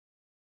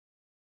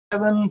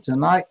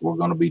Tonight we're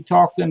going to be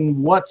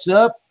talking What's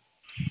Up,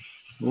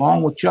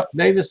 along with Chuck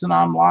Davis, and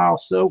I'm Lyle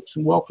Soaks,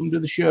 and welcome to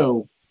the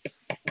show.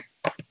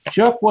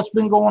 Chuck, what's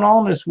been going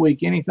on this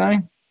week?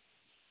 Anything?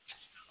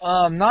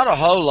 Not a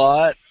whole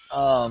lot.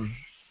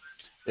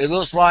 It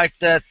looks like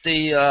that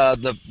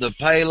the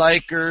Pay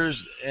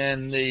Lakers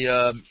and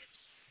the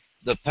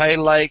Pay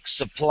Lake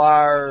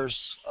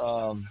suppliers,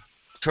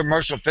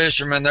 commercial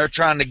fishermen, they're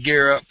trying to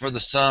gear up for the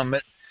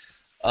summit.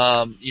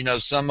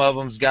 Some of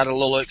them's got a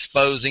little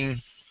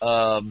exposing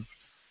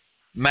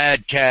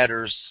Mad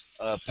Catters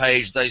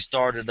page they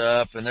started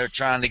up, and they're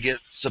trying to get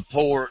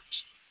support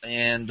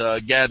and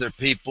gather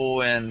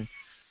people and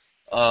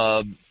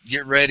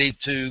get ready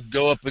to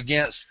go up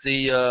against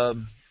the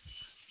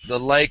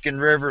lake and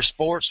river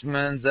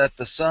sportsmen at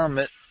the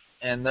summit,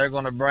 and they're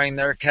going to bring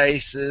their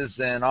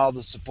cases and all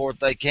the support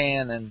they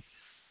can, and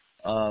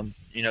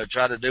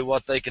try to do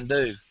what they can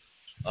do.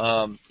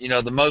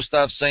 The most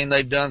I've seen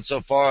they've done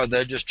so far,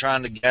 they're just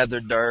trying to gather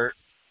dirt.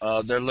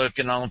 They're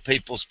looking on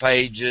people's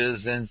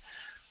pages and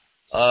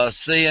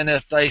seeing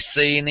if they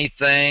see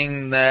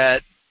anything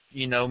that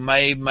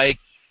may make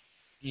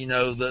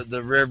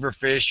the river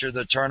fisher,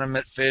 the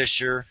tournament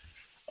fisher,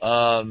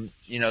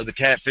 the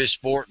catfish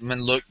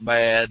sportsmen look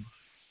bad.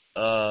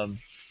 And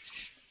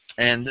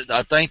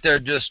I think they're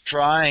just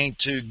trying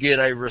to get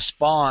a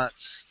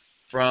response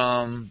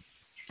from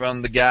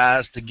the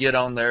guys to get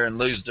on there and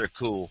lose their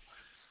cool.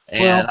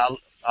 And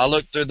I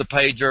looked through the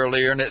page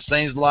earlier, and it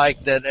seems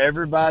like that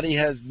everybody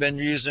has been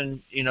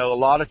using a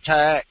lot of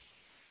tact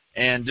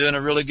and doing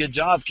a really good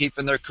job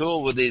keeping their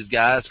cool with these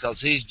guys, because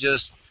he's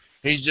just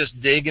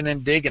digging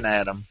and digging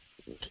at them.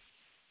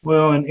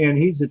 Well, and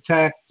he's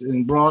attacked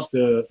and brought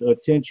the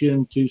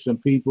attention to some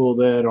people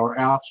that are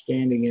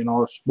outstanding in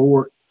our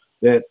sport,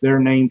 that their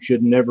name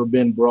should never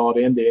been brought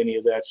into any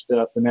of that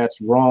stuff, and that's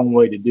the wrong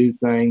way to do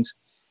things.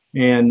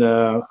 And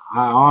I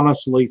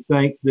honestly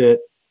think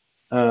that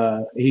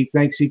he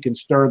thinks he can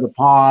stir the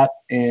pot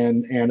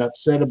and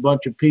upset a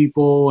bunch of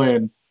people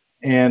and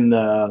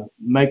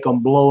make them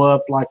blow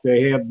up like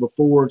they have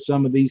before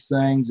some of these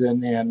things.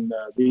 And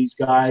these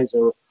guys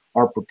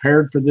are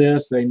prepared for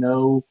this. They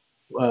know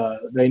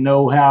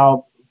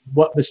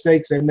what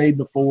mistakes they made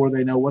before.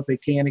 They know what they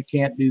can and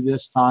can't do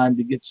this time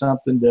to get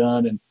something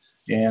done.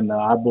 And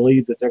I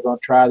believe that they're going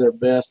to try their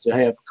best to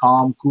have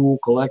calm, cool,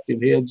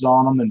 collective heads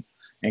on them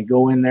and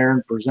go in there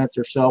and present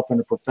themselves in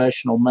a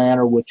professional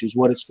manner, which is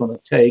what it's going to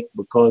take,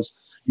 because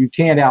you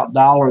can't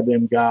outdollar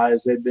them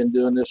guys. They've been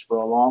doing this for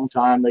a long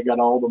time. They got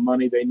all the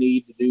money they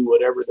need to do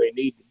whatever they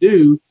need to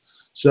do.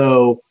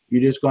 So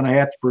you're just going to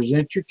have to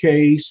present your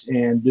case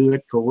and do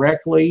it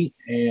correctly,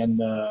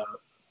 and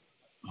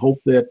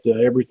hope that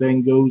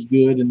everything goes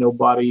good and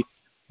nobody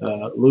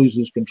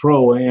loses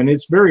control. And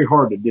it's very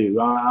hard to do.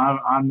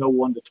 I'm no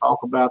one to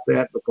talk about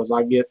that, because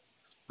I get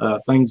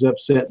things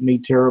upset me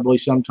terribly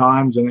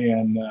sometimes,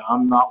 and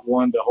I'm not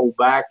one to hold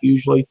back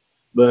usually.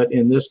 But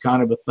in this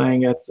kind of a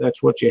thing,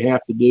 that's what you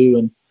have to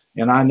do.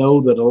 And I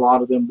know that a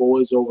lot of them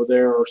boys over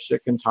there are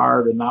sick and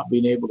tired of not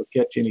being able to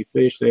catch any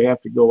fish. They have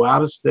to go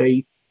out of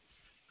state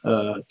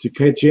to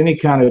catch any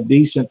kind of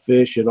decent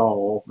fish at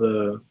all.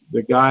 The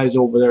guys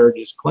over there are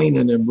just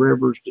cleaning them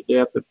rivers to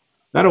death.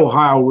 That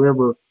Ohio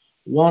River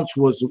once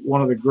was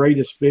one of the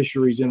greatest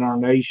fisheries in our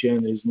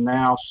nation, is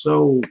now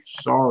so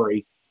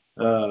sorry.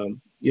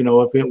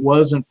 If it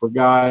wasn't for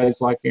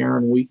guys like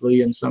Aaron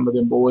Wheatley and some of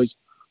them boys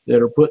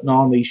that are putting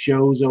on these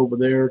shows over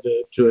there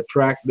to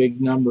attract big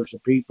numbers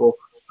of people,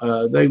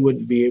 they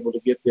wouldn't be able to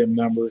get them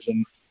numbers.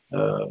 And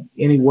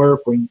anywhere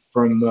from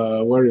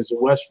where is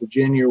it, West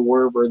Virginia,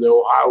 wherever the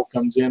Ohio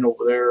comes in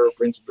over there, or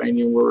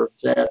Pennsylvania, where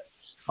it's at,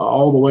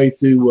 all the way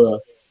through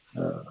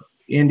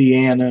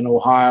Indiana and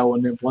Ohio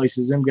and them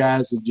places. Them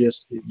guys have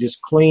just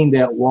cleaned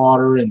that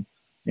water, and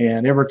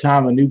every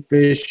time a new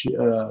fish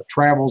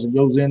travels and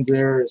goes in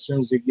there, as soon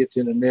as it gets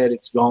in the net,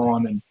 it's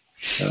gone. And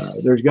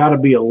there's got to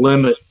be a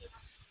limit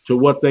to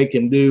what they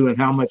can do and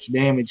how much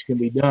damage can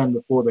be done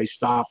before they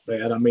stop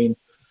that. I mean,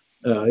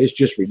 it's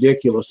just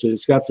ridiculous.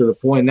 It's got to the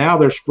point now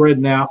they're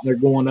spreading out and they're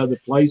going other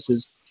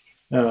places,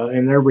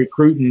 and they're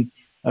recruiting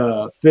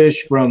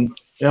fish from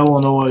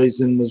Illinois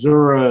and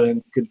Missouri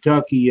and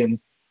Kentucky and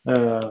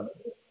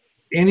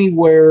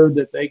anywhere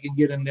that they can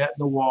get a net in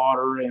the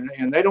water,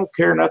 and they don't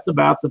care nothing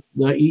about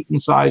the eating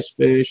size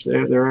fish.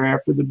 They're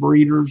after the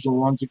breeders, the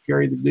ones that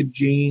carry the good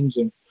genes,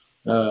 and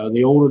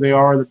the older they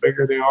are, the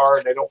bigger they are,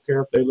 and they don't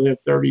care if they live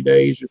 30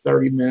 days or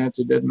 30 minutes.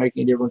 It doesn't make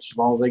any difference as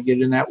long as they get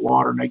in that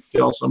water and they can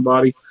tell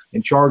somebody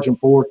and charge them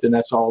for it, then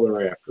that's all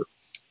they're after.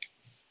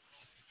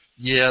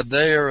 Yeah,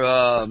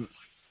 they're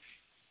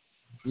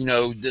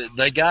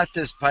they got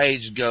this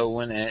page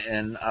going,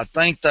 and I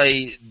think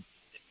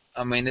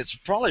it's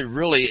probably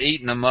really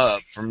eating them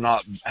up from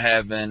not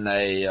having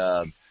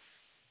a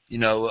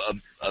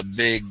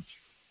big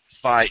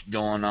fight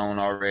going on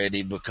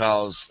already,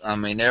 because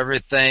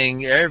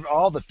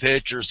all the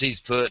pictures he's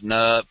putting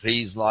up,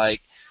 he's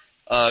like,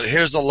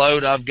 here's a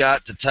load I've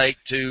got to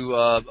take to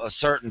a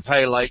certain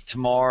pay lake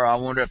tomorrow. I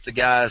wonder if the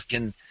guys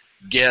can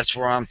guess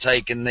where I'm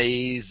taking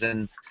these.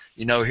 And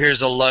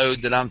here's a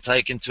load that I'm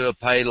taking to a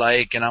pay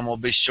lake, and I'm going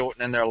to be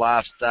shortening their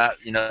lifestyle,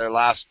 their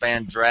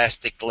lifespan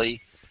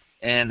drastically.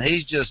 And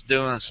he's just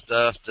doing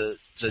stuff to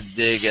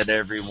dig at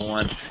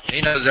everyone.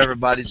 He knows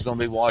everybody's going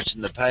to be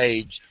watching the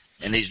page,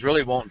 and he's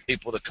really wanting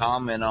people to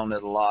comment on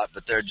it a lot,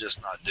 but they're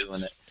just not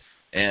doing it.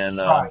 And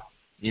Right.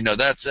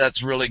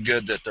 that's really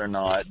good that they're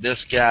not.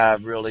 This guy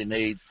really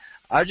needs.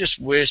 I just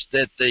wish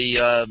that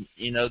the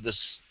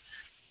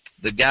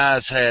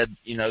guys had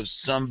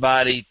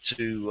somebody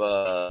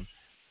to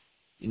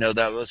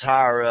that was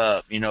higher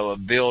up, a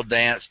Bill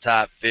Dance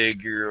type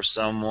figure or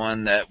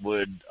someone that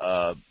would,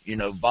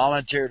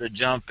 volunteer to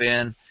jump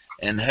in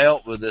and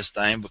help with this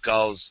thing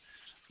because,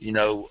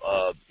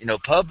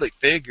 public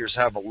figures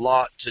have a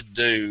lot to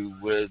do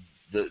with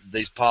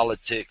these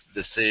politics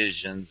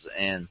decisions,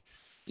 and,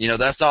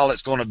 that's all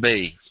it's going to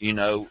be.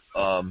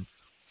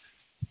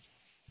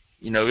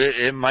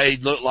 It may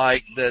look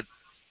like that,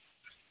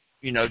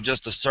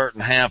 just a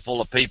certain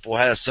handful of people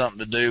has something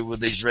to do with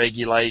these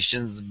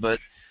regulations, but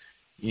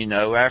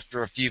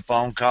after a few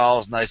phone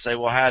calls and they say,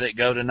 well, how'd it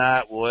go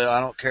tonight? Well, I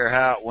don't care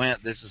how it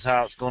went. This is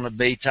how it's going to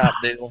be type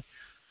deal.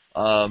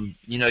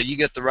 You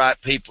get the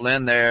right people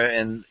in there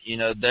and,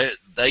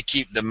 they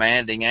keep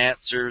demanding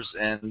answers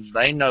and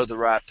they know the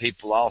right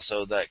people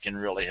also that can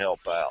really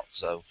help out.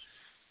 So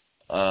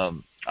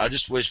I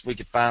just wish we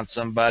could find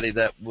somebody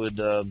that would,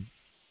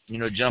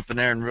 jump in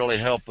there and really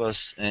help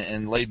us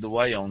and lead the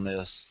way on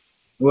this.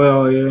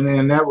 Well,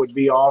 and that would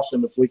be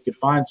awesome if we could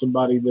find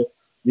somebody.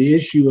 The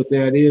issue with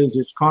that is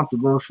it's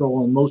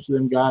controversial, and most of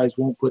them guys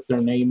won't put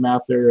their name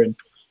out there and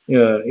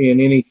in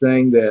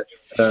anything that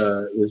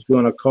is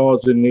going to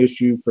cause an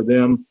issue for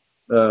them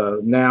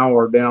now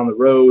or down the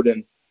road.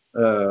 And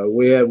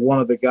we had one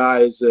of the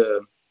guys,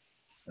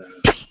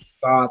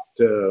 Scott,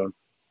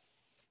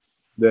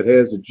 that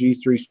has the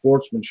G3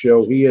 Sportsman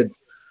Show. He had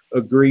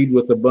agreed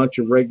with a bunch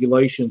of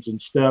regulations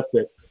and stuff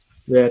that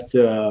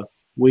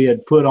we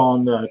had put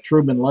on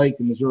Truman Lake,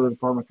 the Missouri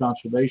Department of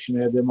Conservation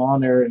had them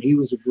on there, and he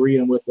was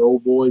agreeing with the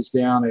old boys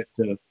down at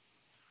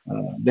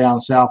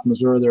down South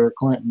Missouri there at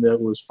Clinton that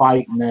was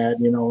fighting that,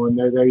 and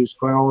they was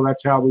going, oh,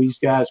 that's how these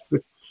guys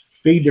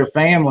feed their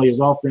family is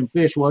off them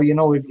fish. Well,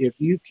 if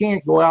you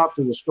can't go out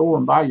to the store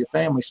and buy your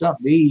family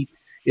something to eat,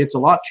 it's a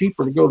lot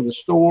cheaper to go to the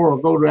store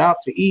or go out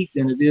to eat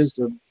than it is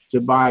to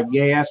buy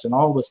gas and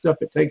all the stuff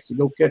it takes to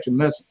go catch a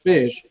mess of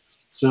fish.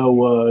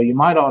 So you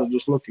might ought to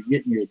just look at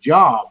getting you a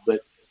job,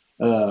 but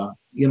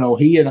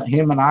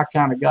him and I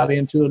kind of got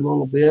into it a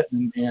little bit,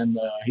 and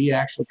he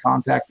actually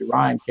contacted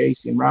Ryan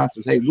Casey, and Ryan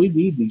says, hey, we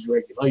need these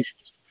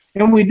regulations.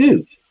 And we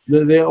do.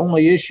 The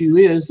only issue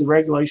is the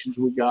regulations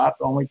we got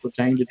only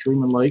pertain to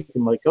Truman Lake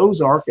and Lake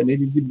Ozark, and they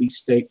need to be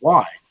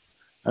statewide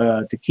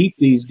to keep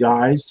these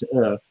guys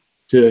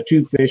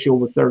to fish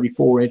over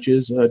 34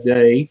 inches a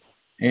day.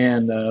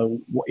 And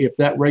if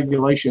that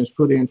regulation is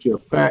put into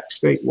effect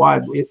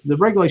statewide, the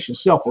regulation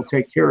itself will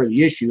take care of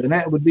the issue. And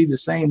that would be the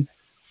same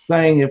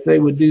thing if they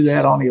would do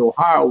that on the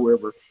Ohio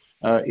River.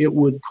 It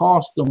would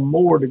cost them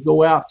more to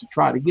go out to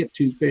try to get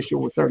two fish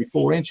over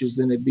 34 inches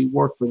than it'd be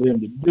worth for them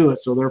to do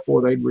it. So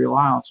therefore, they'd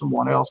rely on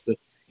someone else to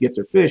get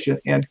their fish.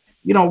 And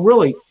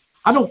really,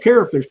 I don't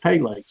care if there's pay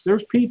lakes.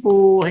 There's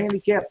people,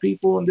 handicapped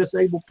people and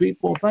disabled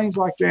people, things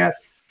like that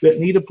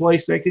need a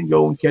place they can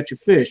go and catch a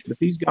fish. But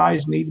these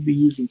guys need to be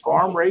using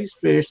farm-raised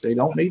fish. They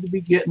don't need to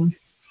be getting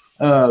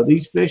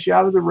these fish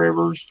out of the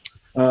rivers.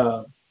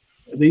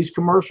 These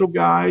commercial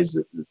guys,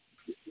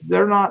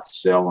 they're not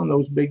selling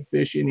those big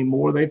fish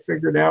anymore. They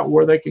figured out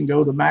where they can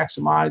go to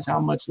maximize how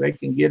much they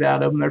can get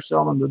out of them. They're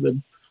selling to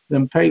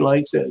them pay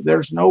lakes.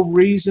 There's no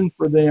reason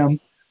for them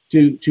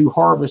to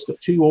harvest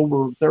at two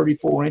over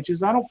 34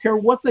 inches. I don't care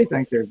what they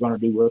think they're going to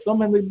do with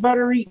them, and they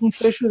better eating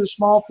fish are the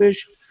small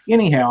fish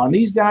anyhow. And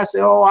these guys say,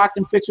 oh, I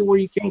can fix it where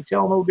you can't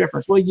tell no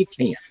difference. Well, you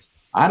can't.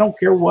 I don't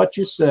care what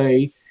you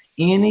say.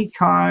 Any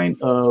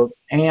kind of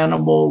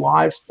animal,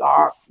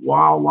 livestock,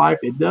 wildlife,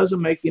 it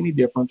doesn't make any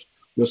difference.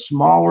 The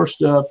smaller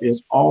stuff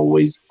is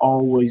always,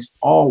 always,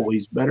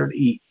 always better to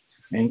eat.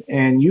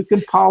 And you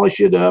can polish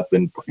it up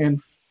and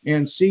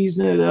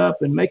season it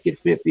up and make it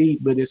fit to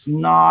eat, but it's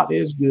not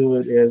as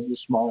good as the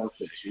smaller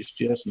fish. It's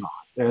just not.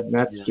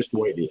 That's just the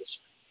way it is.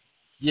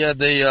 Yeah,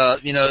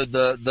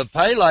 the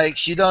pay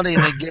lakes, you don't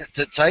even get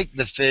to take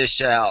the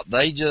fish out.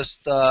 They just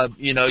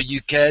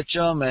you catch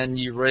them and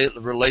you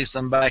release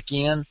them back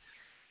in.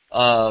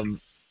 So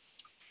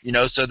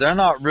they're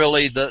not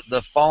really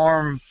the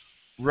farm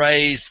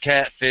raised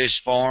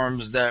catfish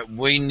farms that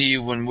we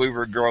knew when we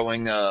were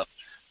growing up,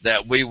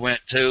 that we went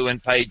to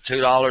and paid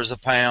 $2 a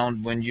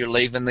pound when you're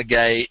leaving the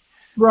gate.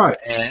 Right.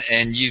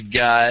 And you've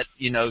got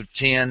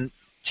 10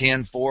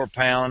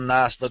 4-pound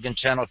nice looking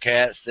channel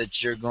cats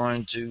that you're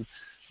going to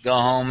go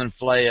home and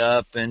flay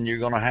up and you're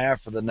going to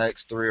have for the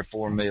next 3 or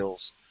 4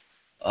 meals.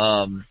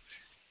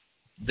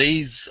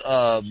 These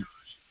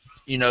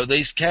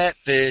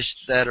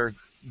catfish that are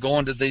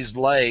going to these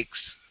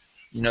lakes,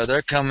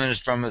 they're coming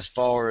from as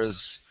far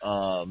as,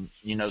 some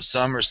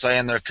are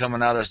saying they're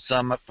coming out of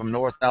Summit from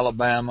North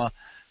Alabama,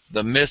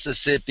 the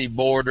Mississippi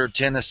border,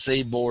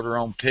 Tennessee border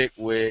on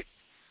Pickwick.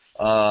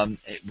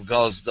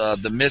 because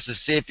the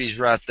Mississippi's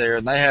right there,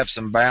 and they have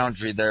some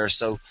boundary there,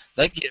 so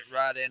they get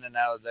right in and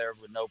out of there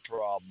with no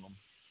problem.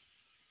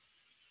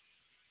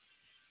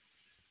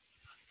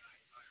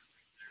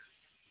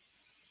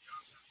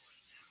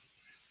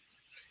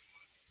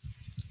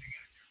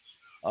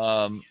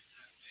 Um,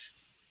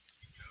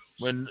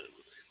 when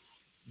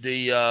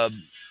the uh,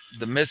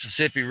 the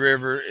Mississippi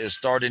River is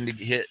starting to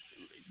get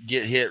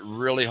hit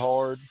really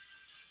hard,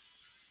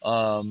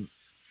 um,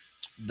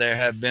 there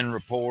have been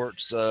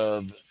reports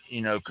of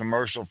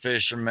commercial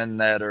fishermen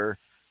that are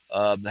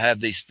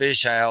have these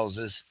fish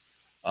houses.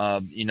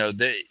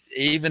 They,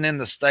 even in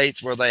the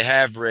states where they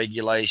have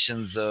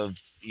regulations of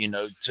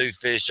two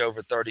fish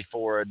over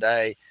 34 a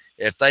day,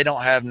 if they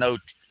don't have no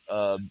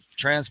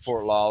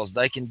transport laws,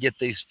 they can get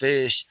these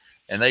fish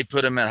and they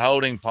put them in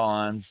holding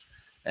ponds.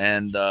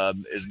 And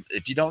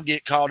if you don't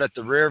get caught at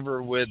the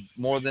river with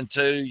more than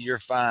two, you're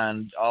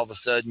fine. All of a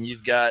sudden,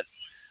 you've got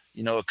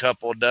a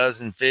couple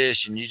dozen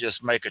fish, and you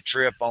just make a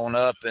trip on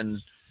up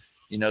and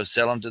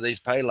sell them to these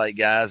pay lake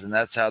guys, and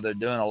that's how they're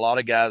doing. A lot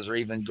of guys are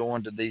even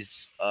going to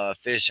these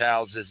fish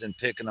houses and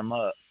picking them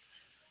up.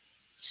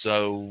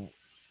 So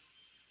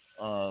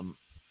um,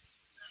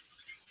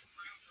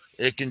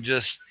 it can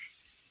just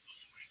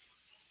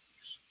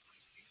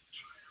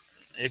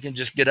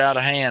get out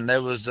of hand.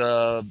 There was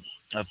a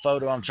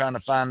photo I'm trying to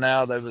find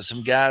now. There was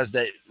some guys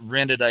that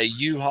rented a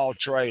U-Haul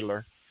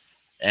trailer,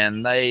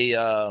 and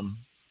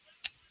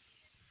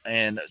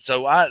and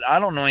so I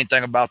don't know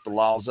anything about the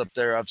laws up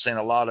there. I've seen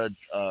a lot of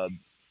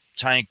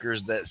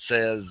tankers that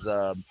says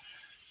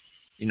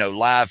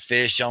live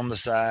fish on the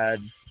side.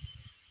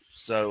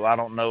 So I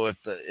don't know if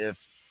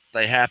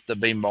they have to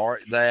be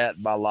marked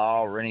that by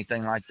law or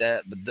anything like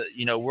that. But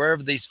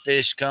wherever these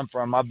fish come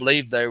from, I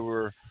believe they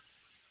were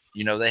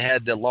they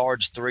had the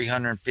large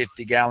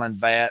 350-gallon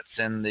vats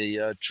in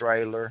the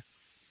trailer,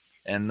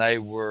 and they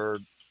were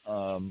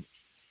um,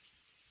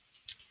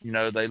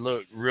 they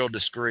looked real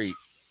discreet,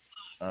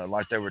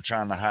 like they were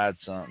trying to hide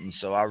something.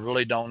 So I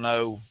really don't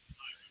know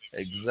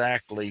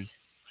exactly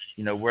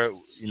where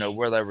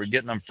they were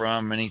getting them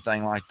from,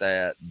 anything like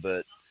that.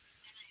 But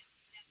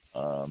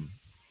um,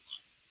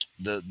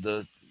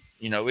 the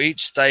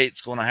each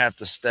state's going to have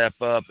to step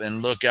up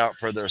and look out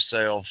for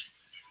themselves,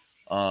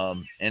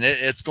 and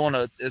it's going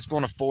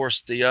to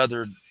force the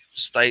other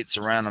states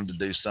around them to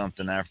do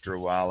something after a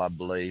while, I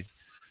believe.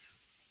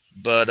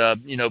 But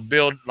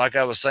Bill, like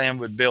I was saying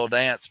with Bill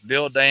Dance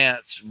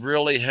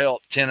really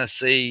helped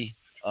Tennessee,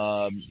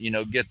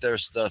 get their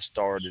stuff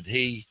started.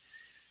 He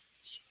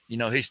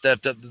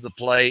stepped up to the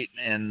plate,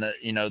 and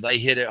they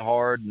hit it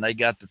hard, and they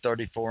got the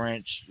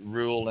 34-inch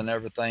rule and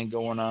everything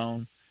going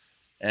on.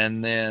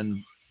 And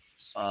then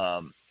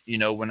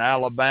when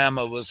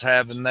Alabama was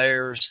having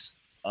theirs,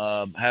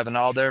 having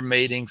all their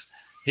meetings,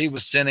 he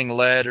was sending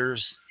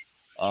letters,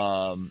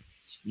 um,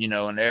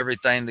 and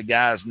everything the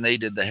guys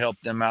needed to help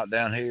them out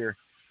down here.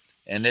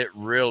 And it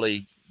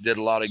really did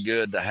a lot of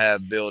good to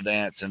have Bill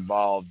Dance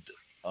involved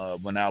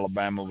when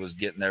Alabama was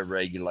getting their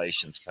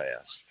regulations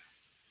passed.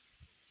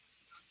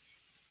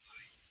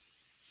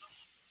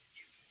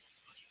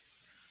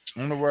 I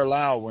wonder where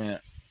Lyle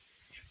went.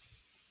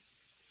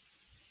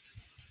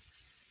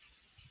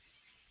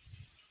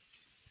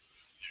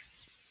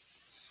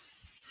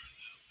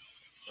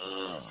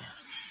 Ugh.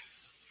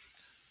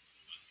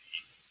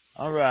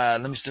 All right,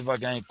 let me see if I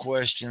got any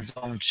questions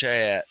on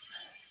chat.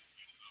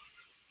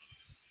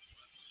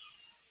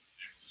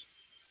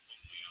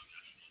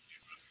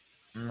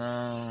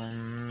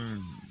 No.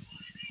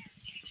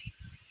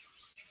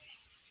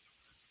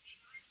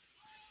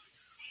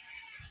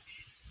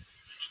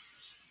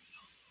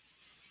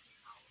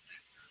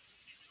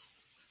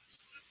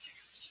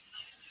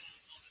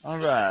 All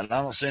right, I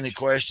don't see any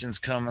questions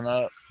coming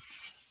up.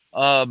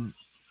 Um,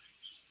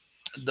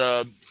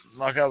 the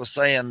like I was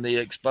saying, the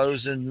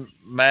exposing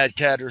Mad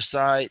Catter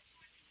site.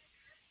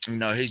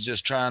 He's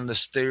just trying to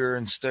stir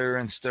and stir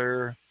and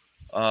stir.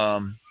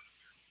 Um,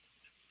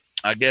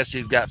 I guess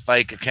he's got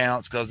fake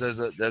accounts because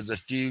there's a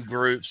few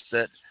groups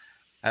that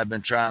have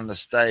been trying to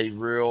stay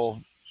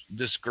real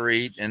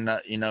discreet and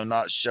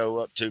not show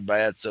up too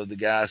bad so the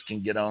guys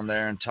can get on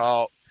there and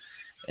talk.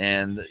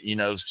 And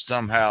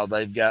somehow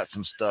they've got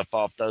some stuff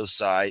off those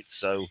sites,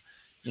 so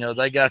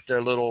they got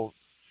their little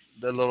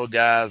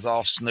guys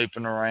off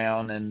snooping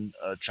around and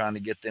trying to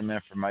get them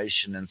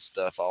information and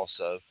stuff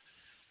also.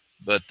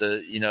 But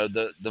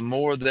the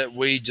more that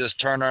we just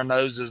turn our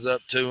noses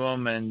up to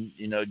them and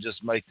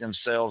just make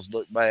themselves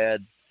look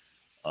bad,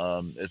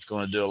 it's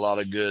going to do a lot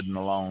of good in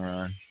the long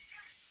run.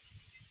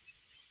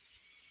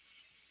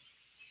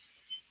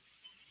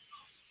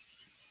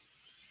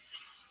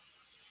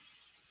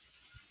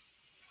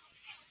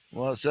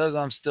 Well, it says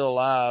I'm still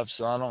live,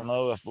 so I don't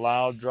know if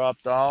Lyle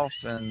dropped off,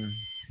 and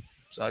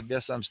so I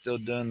guess I'm still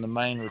doing the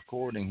main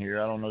recording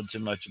here. I don't know too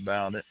much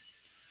about it.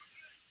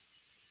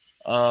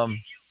 Um,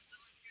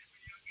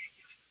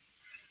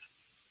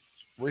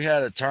 we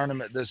had a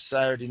tournament this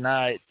Saturday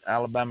night,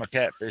 Alabama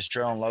Catfish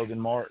Trail in Logan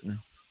Martin,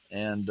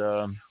 and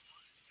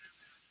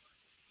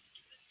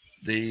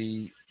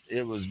the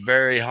it was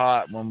very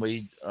hot when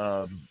we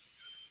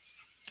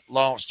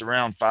launched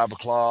around 5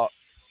 o'clock.